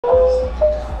What's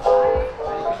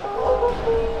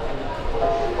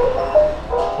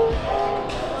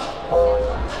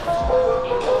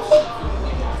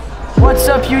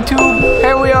up YouTube?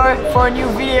 Here we are for a new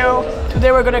video.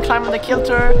 Today we're gonna climb on the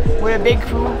Kilter with a big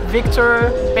crew, Victor,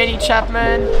 Benny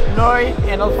Chapman, Loy,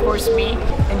 and of course me.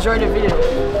 Enjoy the video.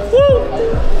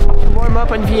 Woo! Warm up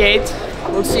on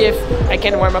V8. We'll see if I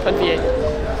can warm up on V8.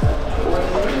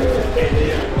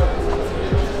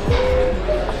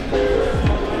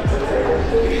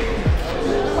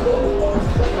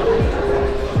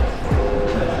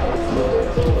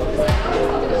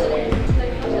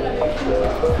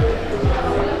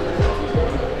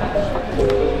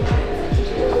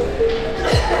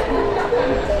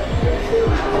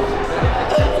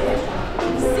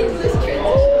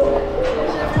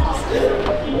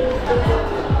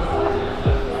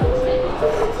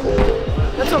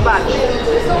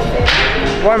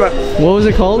 Warm up. What was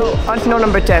it called? Antino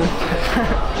number 10.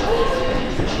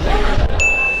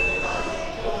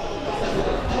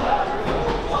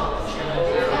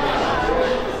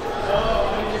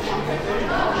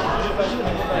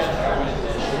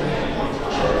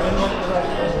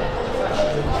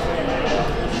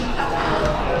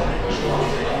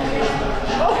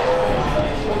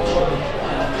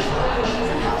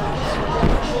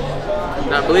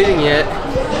 Not bleeding yet.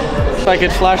 If I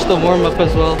could flash the warm-up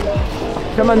as well.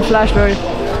 Come on, flash, Loy.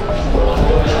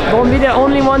 Don't be the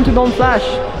only one to don't flash.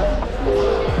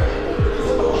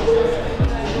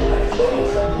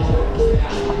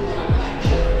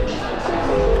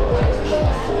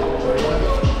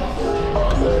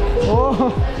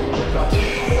 Oh.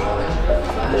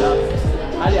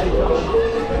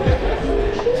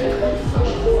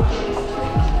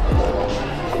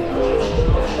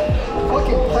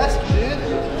 Fucking pesky,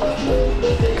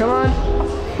 dude. Come on.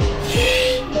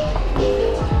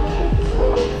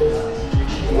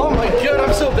 Oh my god,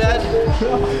 I'm so bad.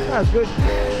 That's good.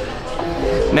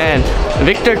 Man,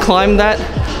 Victor climbed that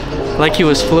like he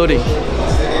was floating.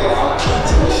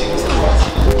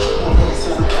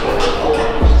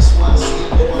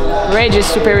 Rage is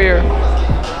superior.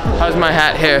 How's my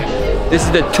hat hair? This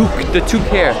is the toque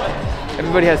hair.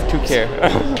 Everybody has toque hair.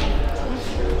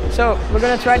 So we're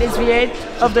gonna try this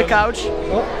V8 off the couch,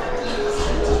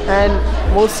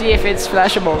 and we'll see if it's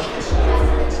flashable.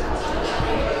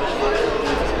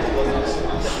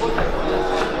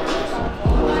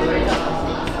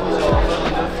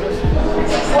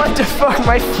 What the fuck,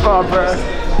 my fault, bro?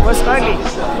 Was ugly.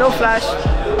 No flash.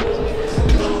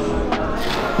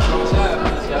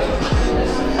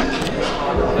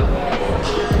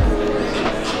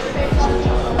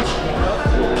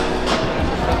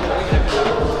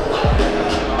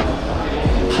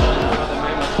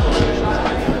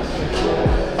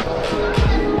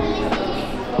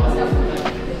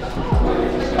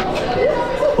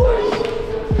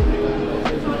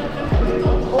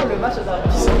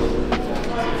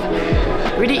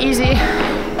 Really easy.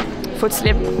 Foot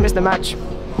slip, missed the match.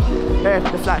 There,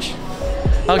 the flash.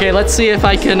 Okay, let's see if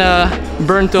I can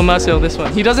burn Tommaso this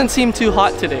one. He doesn't seem too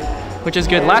hot today, which is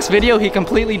good. Last video, he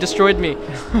completely destroyed me.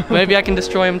 Maybe I can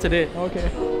destroy him today.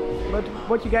 Okay. But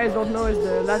what you guys don't know is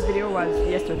the last video was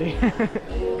yesterday.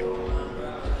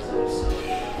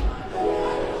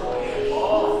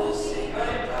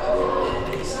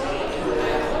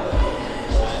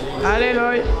 Allez,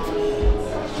 Loy.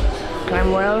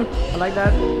 Climb well. I like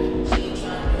that.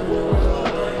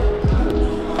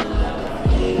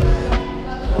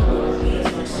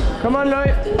 Come on, Loy.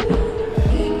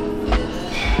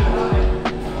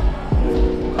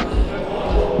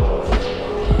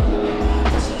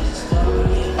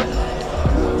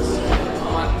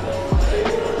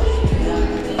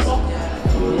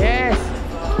 Yes.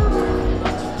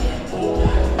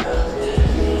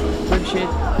 Good shit.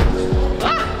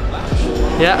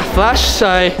 Yeah, flash.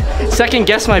 I second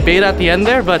guessed my bait at the end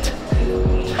there, but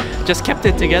just kept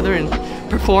it together and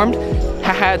performed.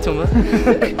 Haha, Toma.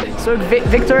 So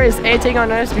Victor is hating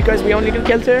on us because we only do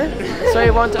Kilter, so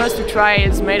he wants us to try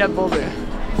his made-up boulder.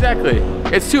 Exactly.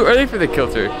 It's too early for the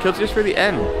Kilter. Kilter's for the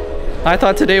end. I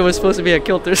thought today was supposed to be a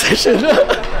Kilter session.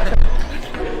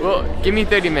 Well, give me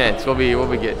 30 minutes. We'll be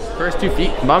good. First 2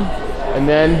 feet, bum, and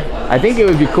then I think it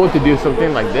would be cool to do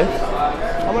something like this.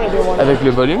 I'm gonna do one. Avec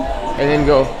le volume, and then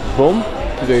go boom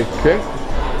to the trick.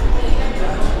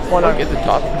 One arm. Get the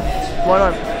top. One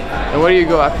arm. And where do you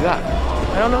go after that?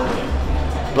 I don't know.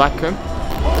 Black crimp.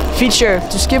 Feature.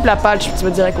 Tu skippes la patch, tu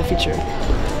vas direct au feature.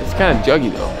 It's kind of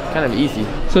juggy though. Kind of easy.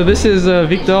 So this is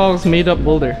Victor's made-up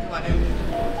boulder.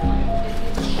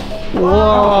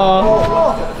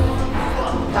 Whoa!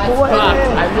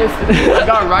 I missed it. I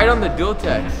got right on the dual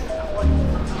text.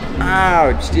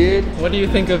 Ouch, dude. What do you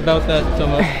think about that,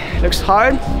 Toma? Looks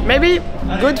hard. Maybe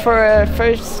good for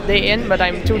first day in, but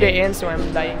I'm 2 days in, so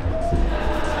I'm dying.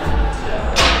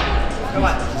 Come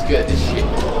on. This is good. This shit.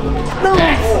 No!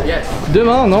 Yes.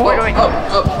 Demain, no? Wait.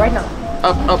 Up. Right now.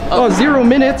 Up. Oh, 0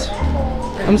 minutes.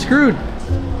 I'm screwed.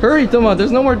 Hurry, Toma.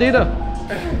 There's no more data.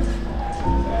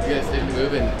 You gotta stay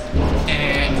moving.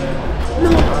 And No!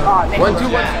 Oh, 1, 2,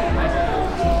 1.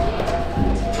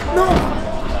 No!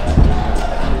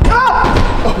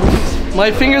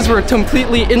 My fingers were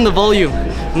completely in the volume,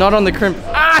 not on the crimp.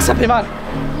 Ah, ça fait mal.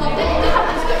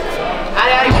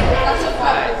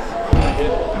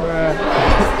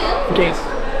 Okay,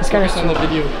 it's kind of On the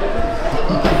video.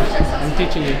 I'm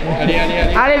teaching you.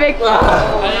 Allez. Allez, Vic!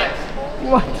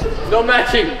 What? No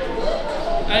matching.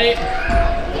 Allez.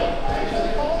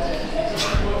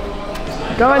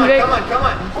 Come on, Vic! Come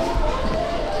on.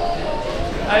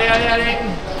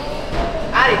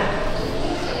 Allez.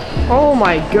 Oh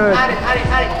my god!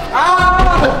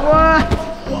 What?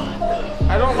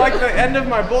 I don't like the end of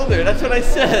my boulder. That's what I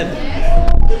said.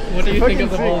 What do you think of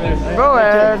the boulder?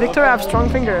 Bro, Victor have strong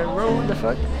finger. Bro, what the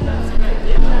fuck?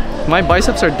 My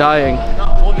biceps are dying. I'm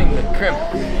not holding the crimp.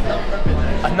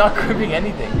 I'm not crimping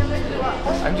anything.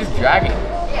 I'm just dragging.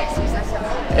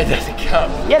 It doesn't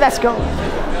count. Yeah, let's go.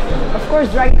 Of course,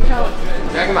 drag it out.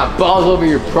 Dragging my balls over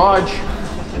your PROJ.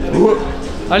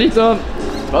 Allez, Tom.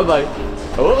 Bye.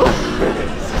 Oh.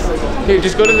 Here,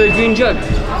 just go to the green jug.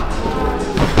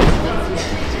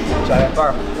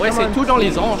 Ouais, c'est tout dans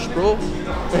les hanches, bro.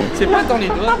 C'est pas dans les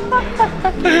doigts.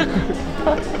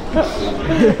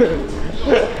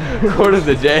 Quote of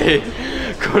the day.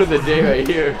 Quote of the day right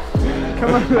here.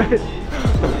 Come on, man.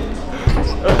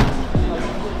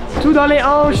 Tout dans les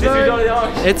hanches,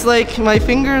 là. It's like my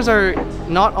fingers are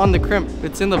not on the crimp.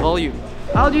 It's in the volume.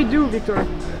 How do you do, Victor?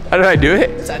 How do I do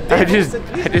it? I just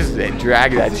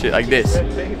drag that shit like this.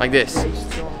 Like this.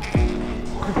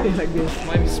 Like this.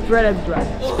 Spread and drag.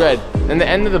 Spread. And the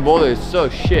end of the boulder is so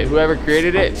shit. Whoever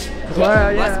created it.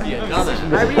 Well, yeah.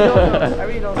 I really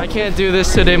don't know. I can't do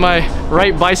this today. My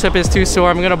right bicep is too sore.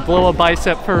 I'm gonna blow a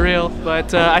bicep for real.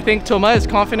 But I think Toma is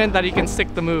confident that he can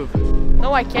stick the move.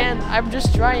 No, I can't. I'm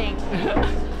just trying.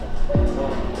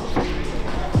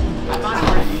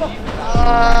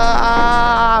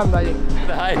 I'm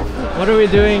dying. What are we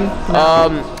doing?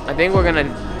 I think we're gonna.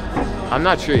 I'm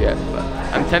not sure yet, but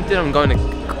I'm tempted. I'm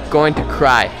going to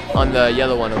cry on the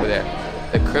yellow one over there,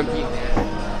 the crimpy.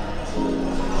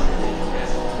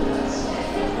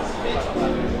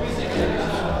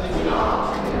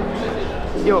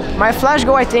 Yo, my flash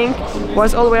go, I think,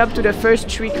 was all the way up to the first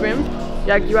 3 crimp.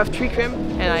 Like you have 3 crimp,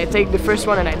 and I take the first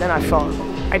one, and then I fall.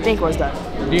 I think it was that.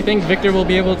 Do you think Victor will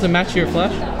be able to match your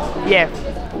flash? Yeah,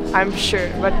 I'm sure.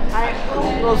 But I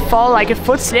will fall like a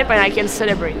foot slip, and I can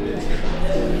celebrate.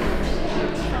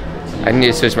 I need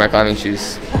to switch my climbing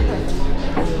shoes.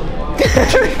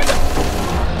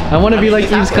 I want to be like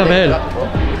Yves Cabel.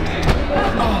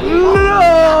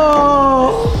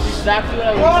 No! Exactly what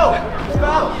I want.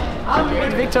 I'm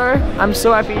with Victor. I'm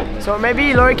so happy. So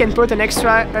maybe Laurie can put an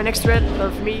extra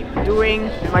of me doing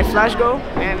my flash go.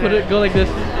 And Put it, go like this.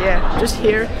 yeah, just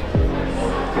here.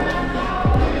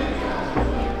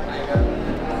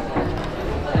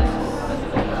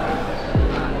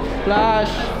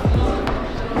 Flash.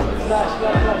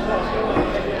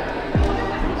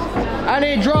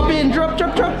 Allez, drop in, drop.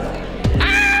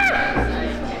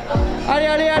 Ah!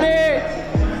 Allez.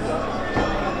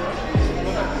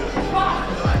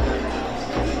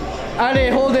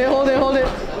 Allez, hold it.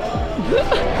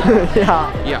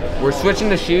 Yeah, we're switching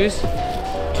the shoes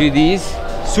to these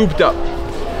souped up.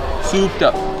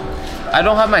 I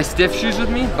don't have my stiff shoes with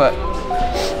me, but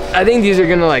I think these are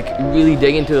gonna like really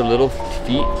dig into the little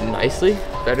feet nicely,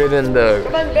 better than the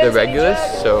regulars.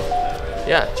 So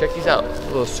yeah, check these out. A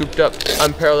little souped up,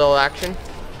 unparalleled action.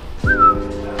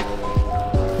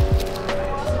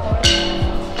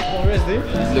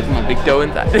 Look at my big toe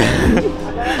inside.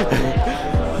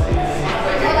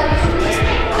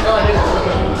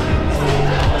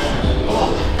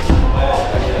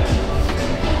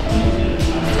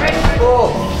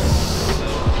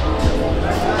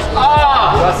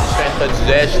 Moi, si je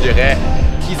t'introduisais, je dirais,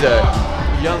 he's a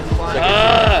young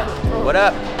What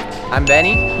up? I'm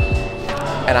Benny,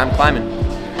 and I'm climbing.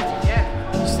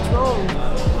 Strong.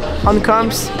 On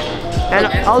comps. And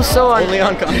also on... Only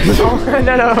on comps. no.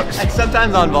 And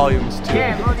sometimes on volumes too.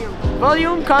 Yeah, volume.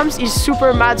 Volume comps is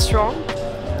super mad strong.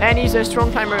 And he's a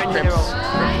strong climber in general.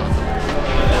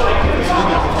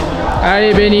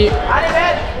 Allez, Benny. Allez,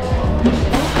 Ben!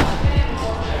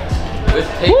 With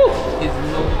tape is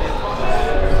no.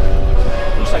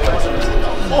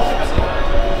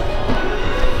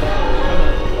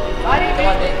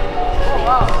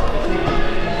 wow.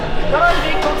 Come on,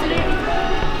 Vic, continue.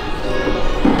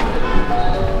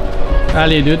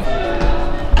 Allez, dude.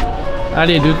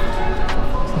 Allez, dude.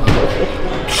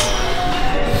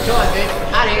 Come on, Vic.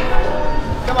 Allez.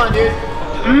 Come on, dude.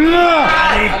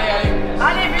 Allez.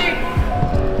 Allez, Vic.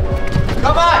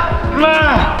 Come on.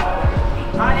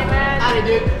 Allez, man. Allez,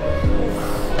 dude.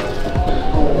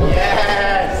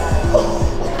 Yes.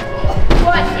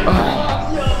 What?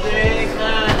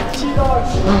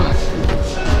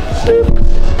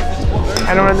 I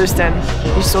don't understand.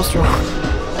 He's so strong.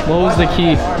 What was the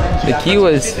key? The key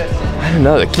was, I don't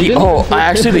know, the key,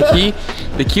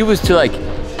 the key was to like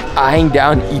eyeing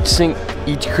down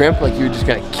each crimp like you were just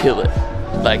gonna kill it.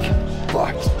 Like,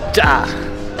 fuck, da.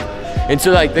 And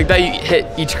so like that you hit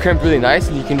each crimp really nice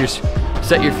and you can just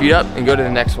set your feet up and go to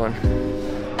the next one.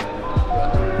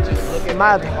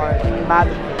 Mad hard, mad.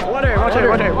 Water.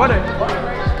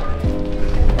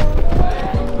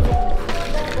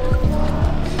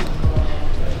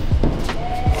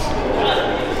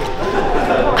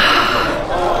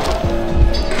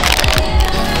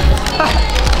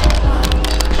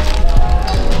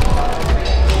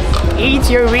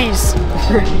 Eat your Reese.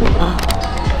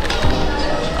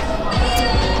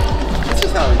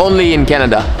 Only in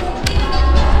Canada.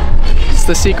 It's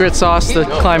the secret sauce to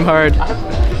climb hard.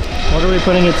 What are we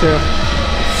putting it to?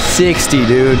 60,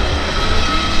 dude.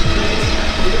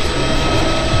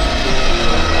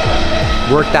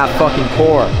 Work that fucking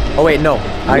core. Oh wait, no.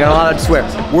 I got a lot to swear.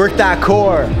 Work that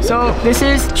core. So this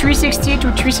is 360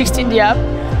 to 360 in the app.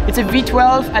 It's a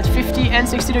V12 at 50 and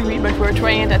 60 degrees, but we're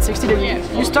trying it at 60 degrees.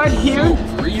 You start here,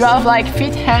 you have like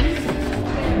feet, hand,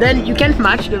 then you can't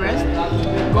match the rest.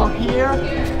 Go here,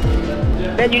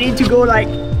 then you need to go like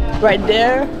right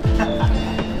there,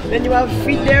 then you have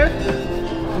feet there.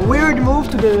 Weird move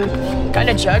to the kind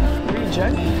of jug, really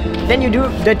jug. Then you do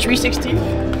the 360,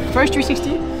 first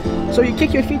 360. So you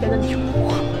kick your feet and then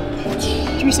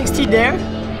 360 there,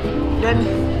 then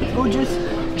go just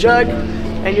jug.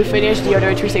 And you finish the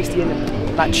other 360 in the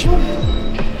match.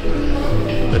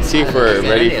 Let's see if we're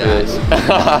ready for this.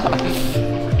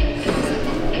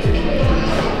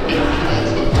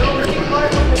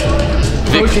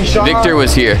 Victor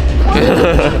was here.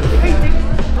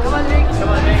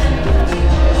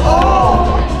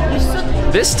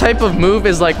 This type of move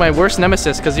is like my worst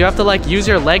nemesis because you have to like use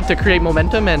your leg to create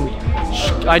momentum and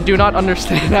I do not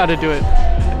understand how to do it.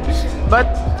 But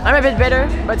I'm a bit better,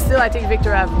 but still I think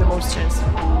Victor have the most chance.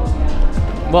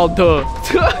 Well, duh.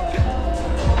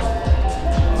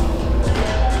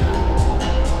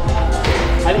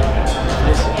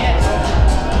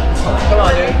 Come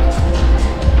on, dude.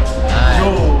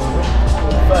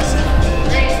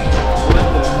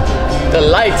 The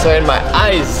lights are in my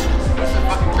eyes.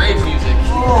 Fucking great music.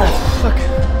 Oh, fuck.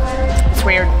 It's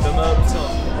weird.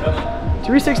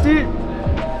 360.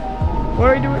 What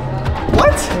are you doing?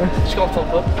 What?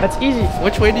 That's easy.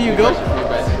 Which way do you go?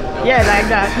 Yeah, like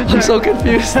that. I'm so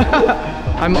confused.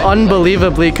 I'm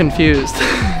unbelievably confused.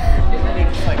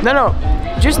 No.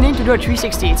 Just need to do a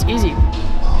 360. It's easy.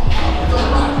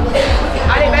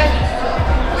 Allez, man.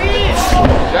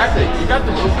 Exactly. You got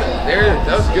the movement. There.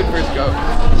 That was a good first go.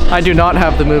 I do not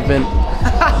have the movement.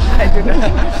 I do not.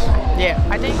 Yeah,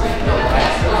 I think.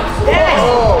 Yes!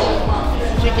 Oh.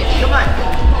 Kick it. Come on.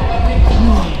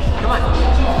 Come on.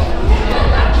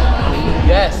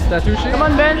 Yes. Come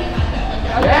on, Ben.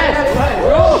 Yes.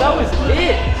 Bro, that was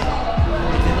it.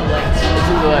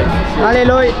 Allez,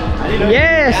 Lloyd.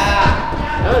 Yes.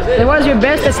 That was it. It was your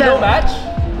best attempt. No match?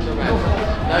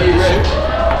 Now you're ready.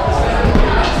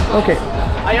 Okay.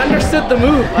 I understood the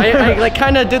move. I like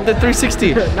kind of did the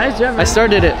 360. Nice job, man. I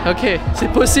started it. Okay,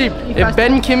 c'est possible. If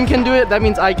Ben Kim can do it, that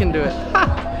means I can do it.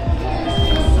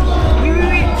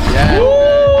 Yeah.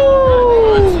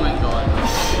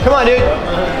 Come on, dude.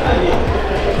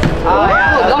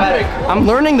 I'm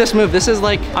learning this move. This is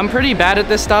like, I'm pretty bad at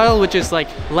this style, which is like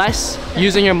less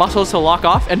using your muscles to lock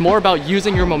off and more about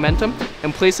using your momentum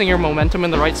and placing your momentum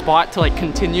in the right spot to like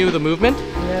continue the movement.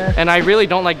 Yeah. And I really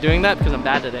don't like doing that because I'm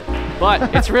bad at it.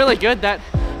 But it's really good that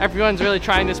everyone's really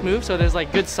trying this move, so there's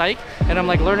like good psych, and I'm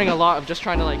like learning a lot of just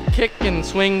trying to like kick and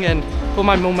swing and put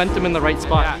my momentum in the right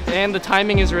spot. Yeah. And the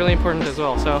timing is really important as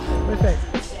well, so. Perfect.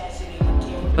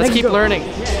 Let's keep learning.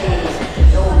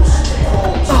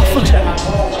 Oh, fuck that.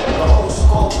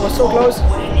 Was so close.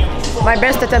 My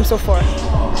best attempt so far.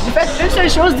 J'ai fait une seule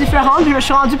chose différente, puis je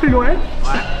suis rendu plus loin.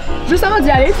 Ouais. Juste avant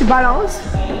d'y aller, tu balances,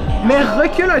 mais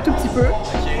recule un tout petit peu.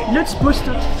 Là, tu pousses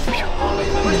tout.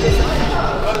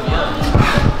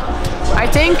 I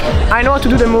think I know how to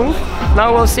do the move.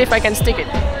 Now we'll see if I can stick it.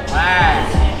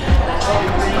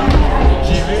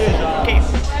 Okay.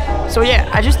 So yeah,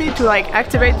 I just need to like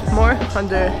activate more on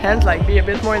the hand, like be a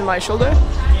bit more in my shoulder.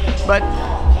 But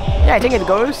yeah, I think it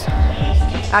goes.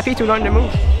 Happy to learn the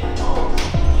move.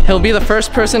 He'll be the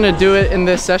first person to do it in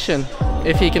this session,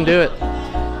 if he can do it.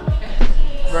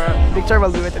 Victor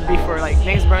will do it before like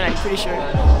next burn, I'm pretty sure.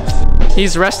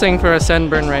 He's resting for a send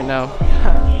burn right now.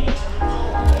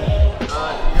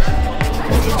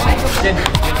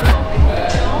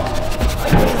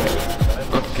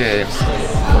 Okay,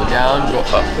 go down, go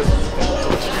up.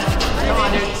 Come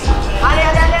on, dude. Allez,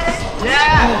 allez, allez, allez.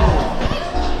 Yeah!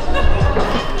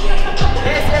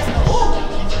 Yes, yes.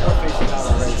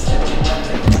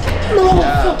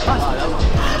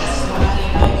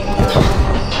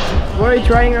 What are you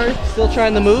trying, or Still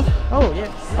trying the move? Oh, yeah.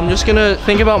 I'm just gonna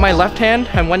think about my left hand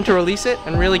and when to release it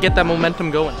and really get that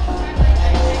momentum going.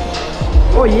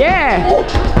 Oh, yeah!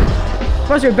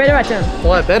 What's your better attempt?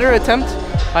 Well, a better attempt,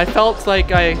 I felt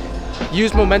like I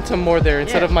used momentum more there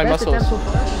instead of my muscles. So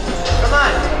come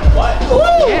on! What?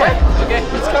 Woo! Yeah. Okay,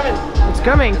 it's coming. It's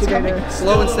coming together.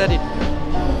 Slow and steady.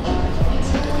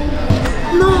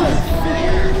 No!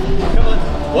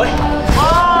 What?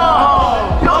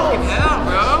 Oh! No!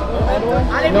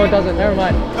 No, it doesn't. Never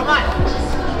mind. Come on!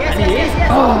 Yes, yes, yes, yes!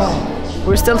 Oh.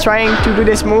 We're still trying to do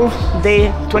this move,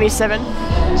 day 27.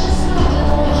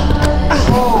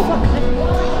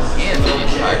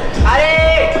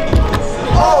 Allez!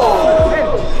 Oh!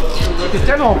 T'es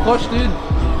tellement proche, dude.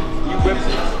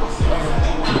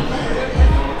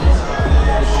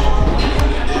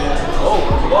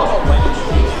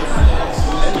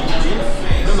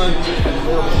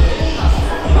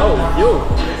 Oh, yo.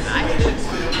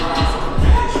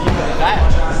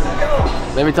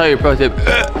 Let me tell you a pro tip. Allez,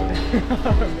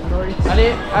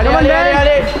 allez, Come on, allez, allez,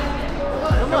 allez.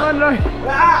 Come on, Lloyd!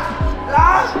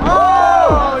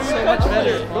 Oh, so much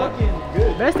better.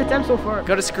 Best attempt so far.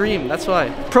 Gotta scream, that's why.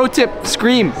 Pro tip,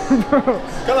 scream. Come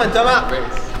on, Toma.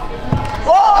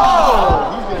 Oh!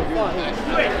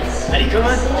 Allez, come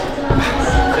on.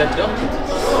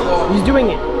 He's doing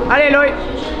it. Allez, Lloyd!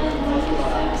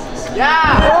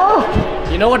 Yeah. Oh!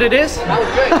 You know what it is? That was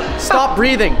good. Stop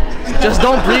breathing. Just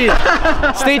don't breathe.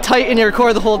 Stay tight in your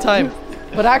core the whole time.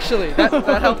 But actually, that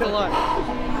helped a lot.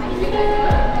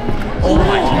 Oh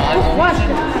my god. What?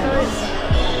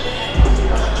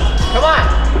 Come on.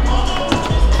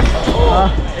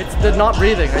 It's the not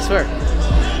breathing, I swear.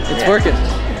 It's working.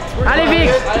 Allez, Vic!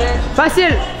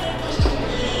 Facile!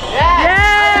 Yes.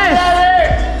 Yes!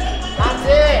 That's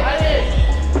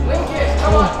it. Link it.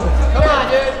 Come on. Come on,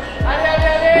 dude. Allez,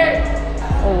 allez, allez.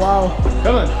 Oh, wow.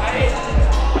 Come on.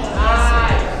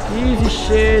 Easy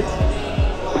shit.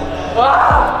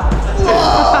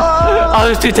 I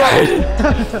was too tired.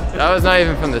 That was not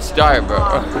even from the start, bro.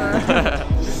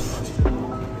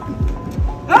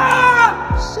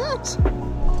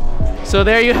 So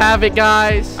there you have it,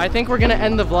 guys. I think we're gonna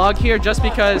end the vlog here just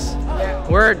because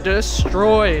we're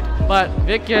destroyed. But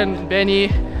Vic and Benny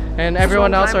and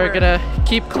everyone else are gonna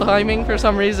keep climbing for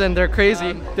some reason. They're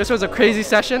crazy. This was a crazy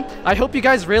session. I hope you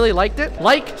guys really liked it.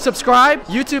 Like, subscribe.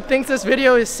 YouTube thinks this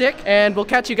video is sick, and we'll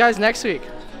catch you guys next week.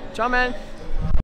 Ciao, man.